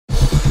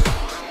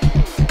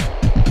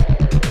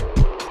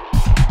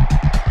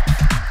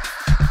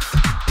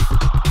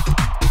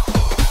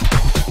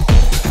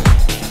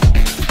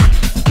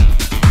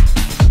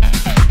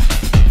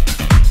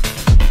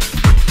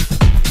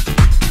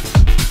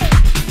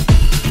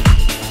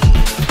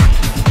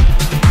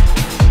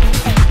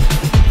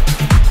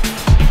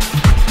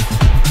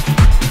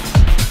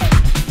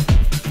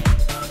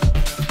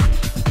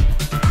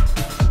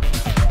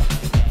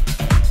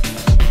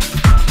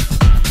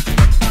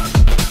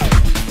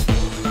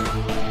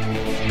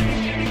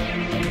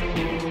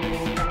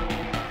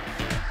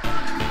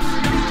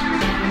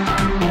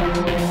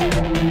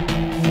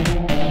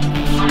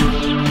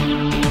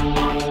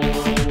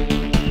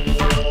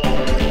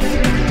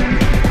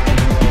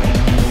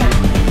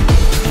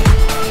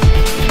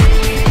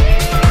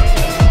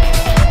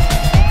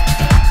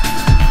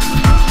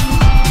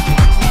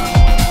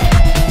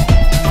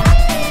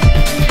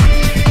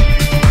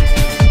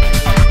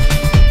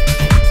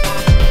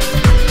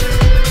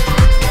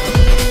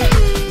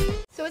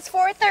it's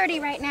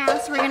 4:30 right now,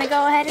 so we're gonna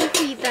go ahead and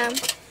feed them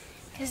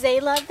because they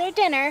love their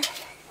dinner.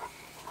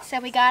 So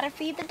we gotta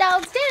feed the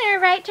dogs dinner,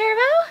 right,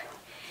 Turbo?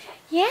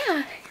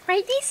 Yeah,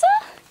 right, Diesel?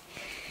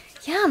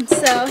 Yum.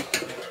 So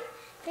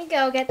they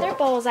go get their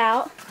bowls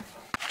out.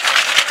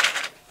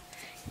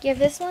 Give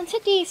this one to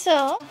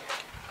Diesel.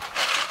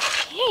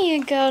 Here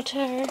you go,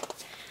 Tur.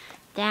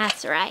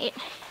 That's right.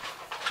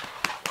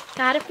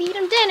 Gotta feed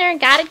them dinner.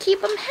 Gotta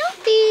keep them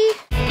healthy.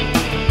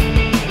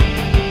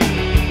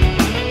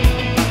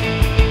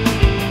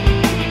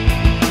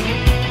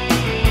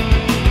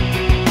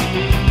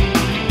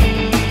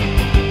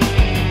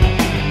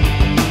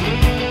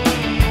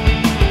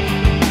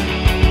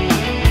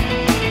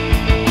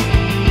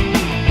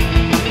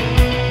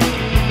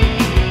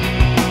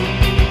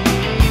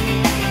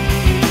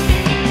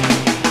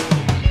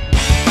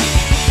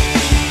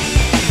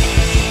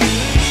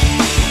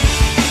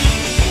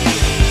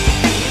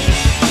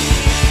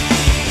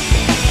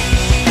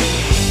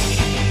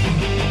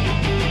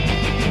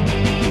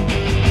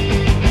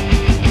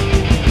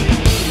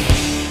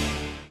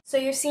 So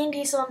you've seen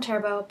Diesel and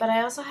Turbo, but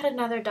I also had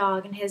another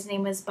dog and his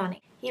name was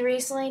Bunny. He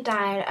recently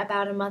died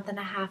about a month and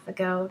a half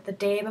ago, the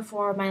day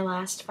before my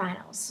last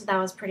finals, so that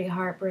was pretty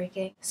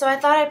heartbreaking. So I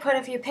thought I'd put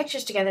a few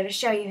pictures together to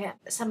show you him.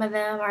 Some of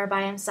them are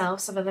by himself,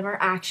 some of them are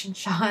action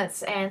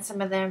shots, and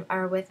some of them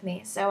are with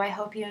me, so I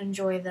hope you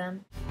enjoy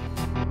them.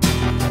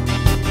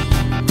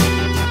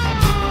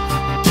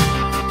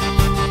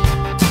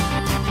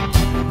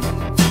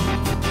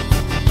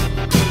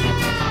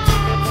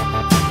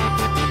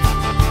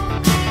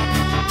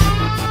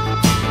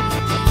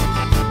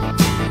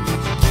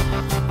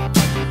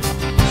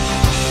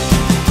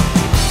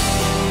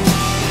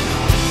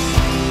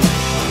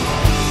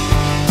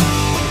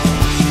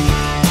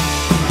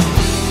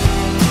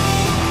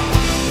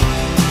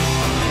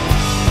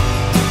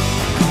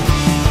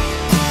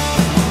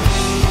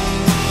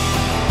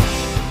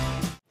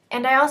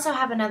 And I also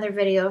have another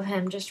video of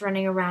him just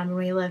running around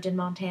when we lived in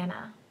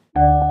Montana.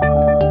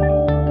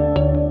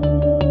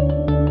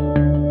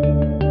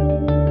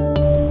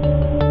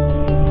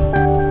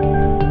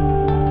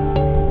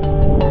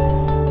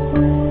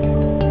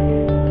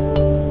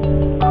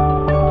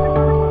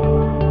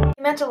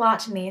 He meant a lot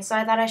to me, so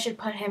I thought I should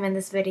put him in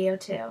this video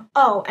too.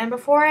 Oh, and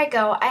before I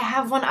go, I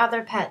have one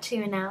other pet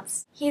to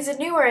announce. He's a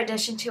newer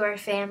addition to our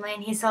family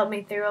and he's helped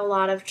me through a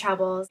lot of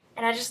troubles.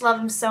 And I just love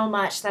him so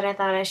much that I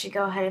thought I should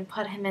go ahead and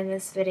put him in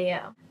this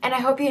video. And I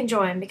hope you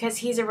enjoy him because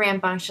he's a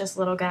rambunctious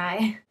little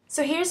guy.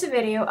 So here's a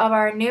video of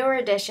our newer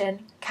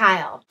addition,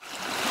 Kyle.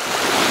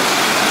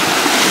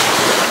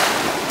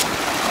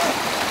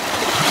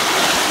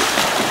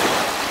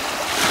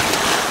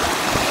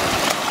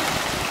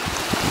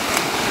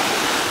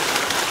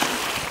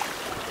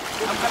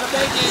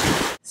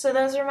 So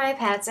those are my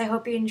pets. I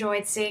hope you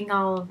enjoyed seeing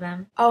all of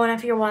them. Oh, and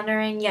if you're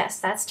wondering, yes,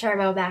 that's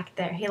Turbo back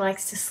there. He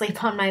likes to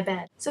sleep on my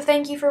bed. So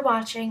thank you for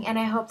watching, and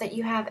I hope that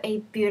you have a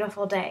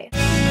beautiful day.